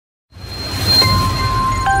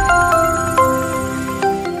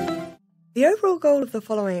overall goal of the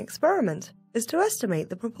following experiment is to estimate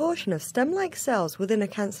the proportion of stem-like cells within a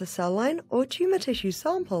cancer cell line or tumour tissue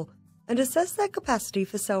sample and assess their capacity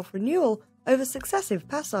for self-renewal over successive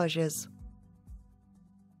passages.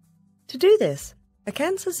 To do this, a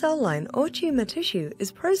cancer cell line or tumour tissue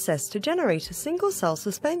is processed to generate a single-cell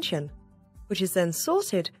suspension, which is then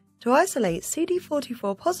sorted to isolate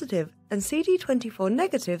CD44 positive and CD24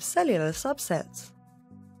 negative cellular subsets.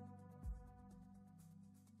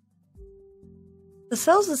 The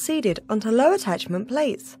cells are seeded onto low attachment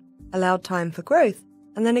plates, allowed time for growth,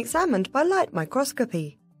 and then examined by light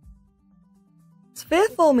microscopy.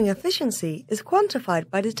 Sphere-forming efficiency is quantified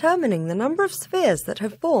by determining the number of spheres that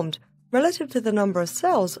have formed relative to the number of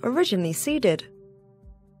cells originally seeded.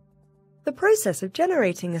 The process of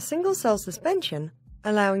generating a single-cell suspension,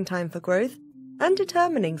 allowing time for growth, and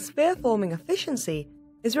determining sphere-forming efficiency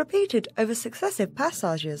is repeated over successive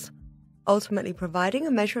passages, ultimately providing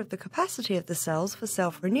a measure of the capacity of the cells for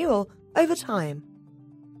self-renewal over time.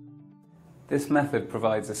 This method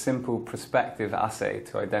provides a simple prospective assay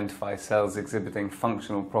to identify cells exhibiting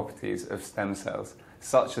functional properties of stem cells,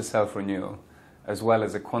 such as self-renewal, as well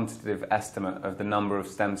as a quantitative estimate of the number of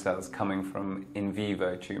stem cells coming from in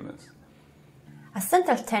vivo tumours. A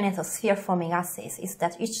central tenet of sphere-forming assays is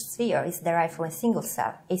that each sphere is derived from a single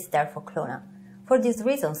cell, is therefore clonal. For this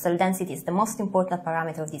reason, cell density is the most important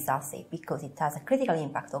parameter of this assay because it has a critical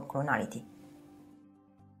impact on clonality.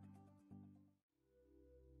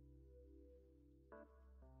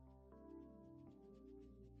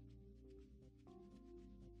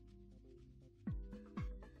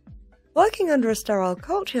 Working under a sterile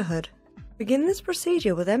culture hood, begin this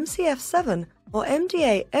procedure with MCF7 or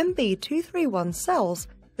MDA MB231 cells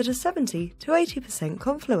that are 70 to 80%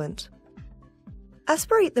 confluent.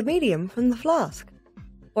 Aspirate the medium from the flask.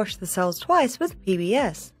 Wash the cells twice with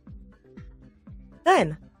PBS.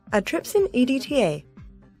 Then, add trypsin EDTA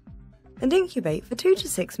and incubate for 2 to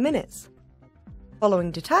 6 minutes.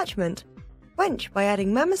 Following detachment, quench by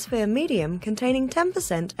adding Mammosphere medium containing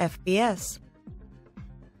 10% FBS.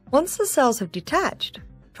 Once the cells have detached,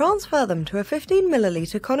 transfer them to a 15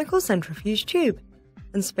 ml conical centrifuge tube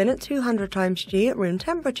and spin at 200 times G at room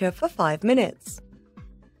temperature for 5 minutes.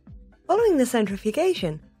 Following the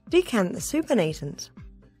centrifugation, decant the supernatant.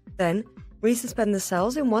 Then, resuspend the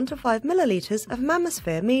cells in 1 to 5 ml of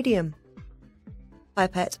Mammosphere medium.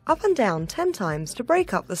 Pipette up and down 10 times to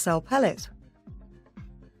break up the cell pellet.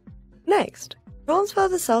 Next, transfer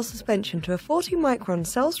the cell suspension to a 40 micron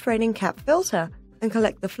cell straining cap filter and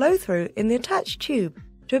collect the flow-through in the attached tube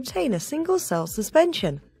to obtain a single-cell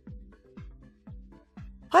suspension.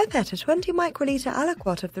 Pipette a 20 microliter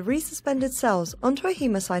aliquot of the resuspended cells onto a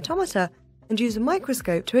hemocytometer and use a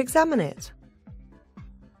microscope to examine it.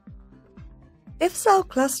 If cell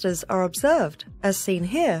clusters are observed, as seen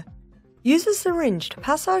here, use a syringe to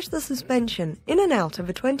passage the suspension in and out of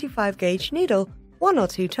a 25 gauge needle 1 or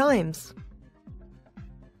 2 times.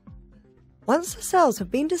 Once the cells have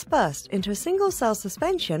been dispersed into a single cell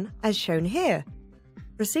suspension, as shown here,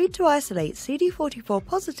 proceed to isolate CD44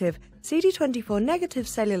 positive, CD24 negative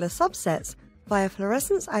cellular subsets via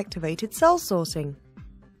fluorescence activated cell sorting.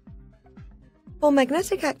 For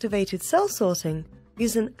magnetic activated cell sorting,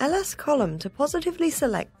 use an LS column to positively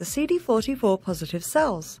select the CD44 positive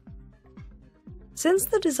cells. Since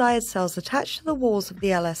the desired cells attach to the walls of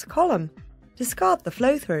the LS column, discard the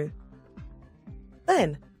flow-through.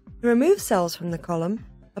 Then, to remove cells from the column,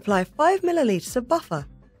 apply 5 ml of buffer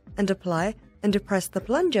and apply and depress the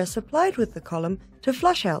plunger supplied with the column to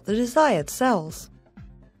flush out the desired cells.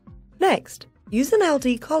 Next, use an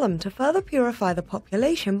LD column to further purify the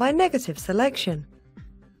population by negative selection.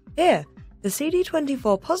 Here, the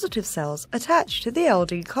CD24 positive cells attach to the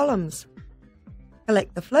LD columns.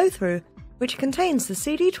 Collect the flow-through, which contains the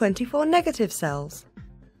CD24 negative cells.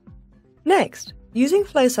 Next, using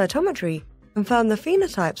flow cytometry, confirm the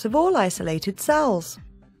phenotypes of all isolated cells.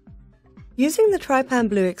 Using the trypan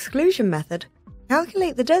blue exclusion method,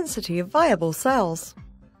 calculate the density of viable cells.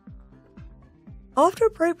 After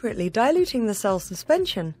appropriately diluting the cell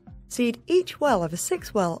suspension, seed each well of a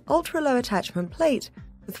 6-well ultra-low attachment plate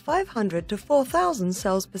with 500 to 4,000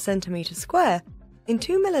 cells per centimeter square in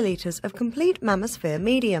 2 ml of complete Mammosphere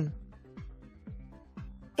medium.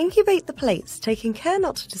 Incubate the plates, taking care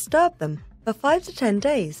not to disturb them, for 5 to 10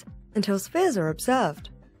 days until spheres are observed.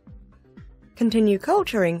 Continue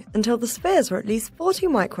culturing until the spheres are at least 40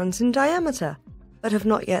 microns in diameter, but have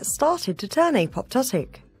not yet started to turn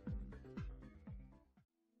apoptotic.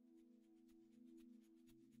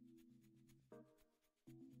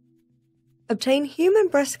 Obtain human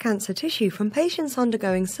breast cancer tissue from patients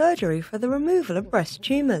undergoing surgery for the removal of breast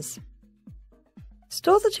tumors.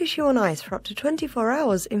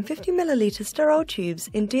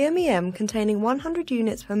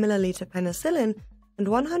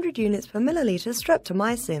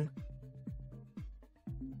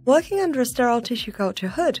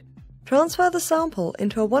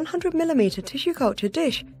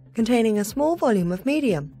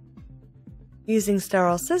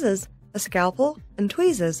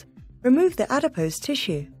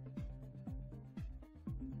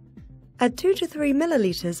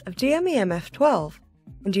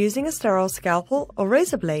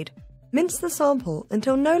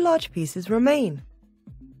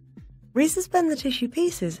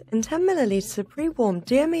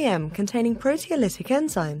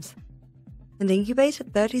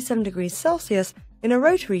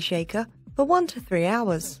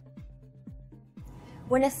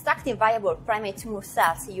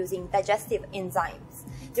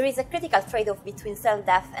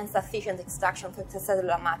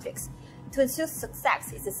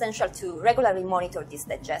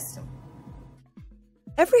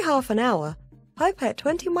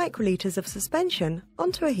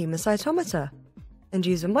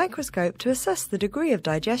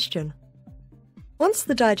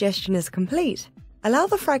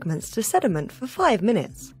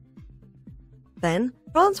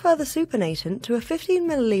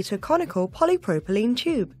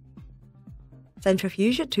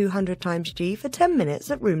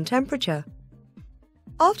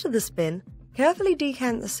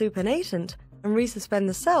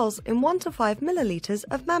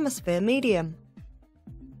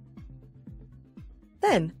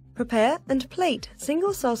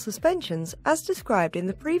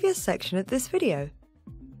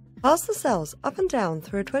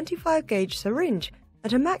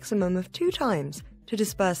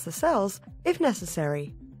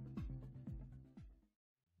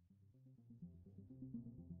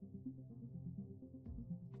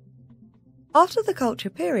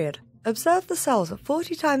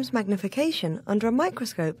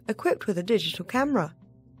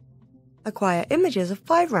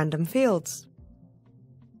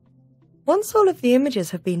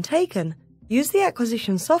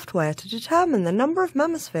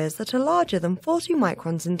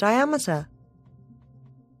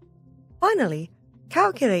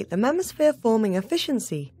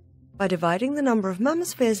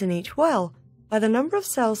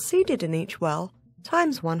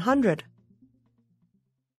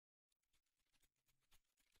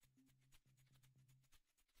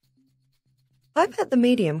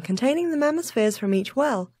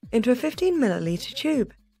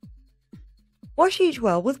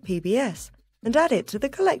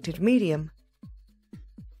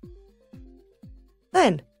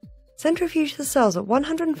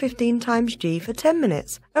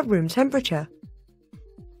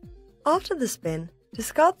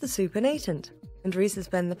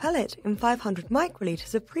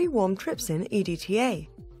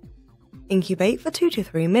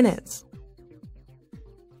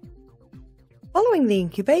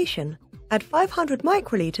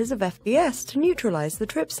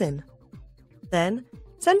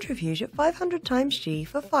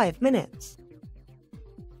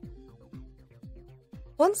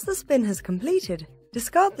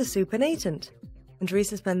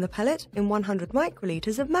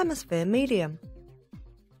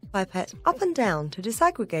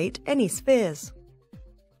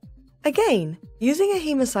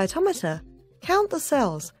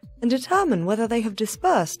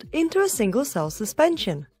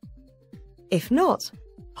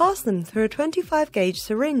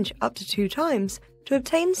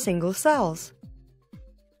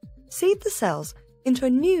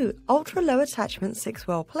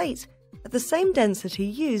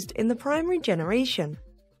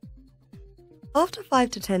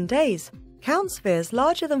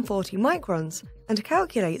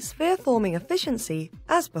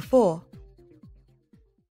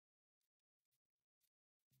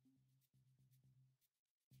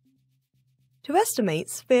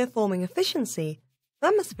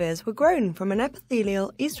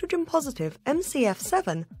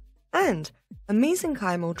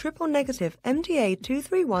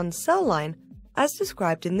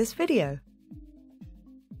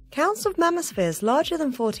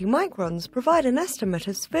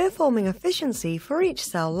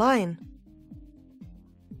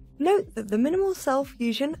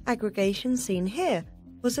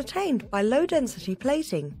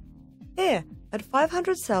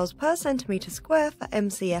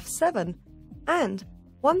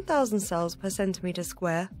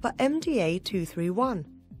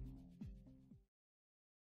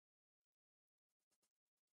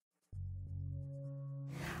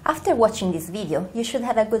 After watching this video, you should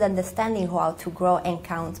have a good understanding of how to grow and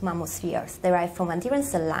count mammospheres derived from adherent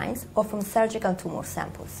cell lines or from surgical tumor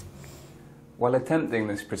samples. While attempting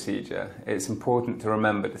this procedure, it's important to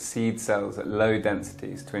remember to seed cells at low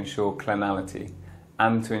densities to ensure clonality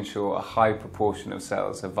and to ensure a high proportion of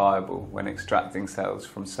cells are viable when extracting cells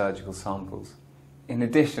from surgical samples. In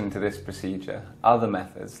addition to this procedure, other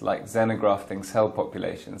methods like xenografting cell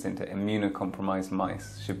populations into immunocompromised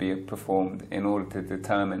mice should be performed in order to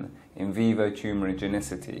determine in vivo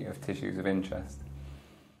tumorigenicity of tissues of interest.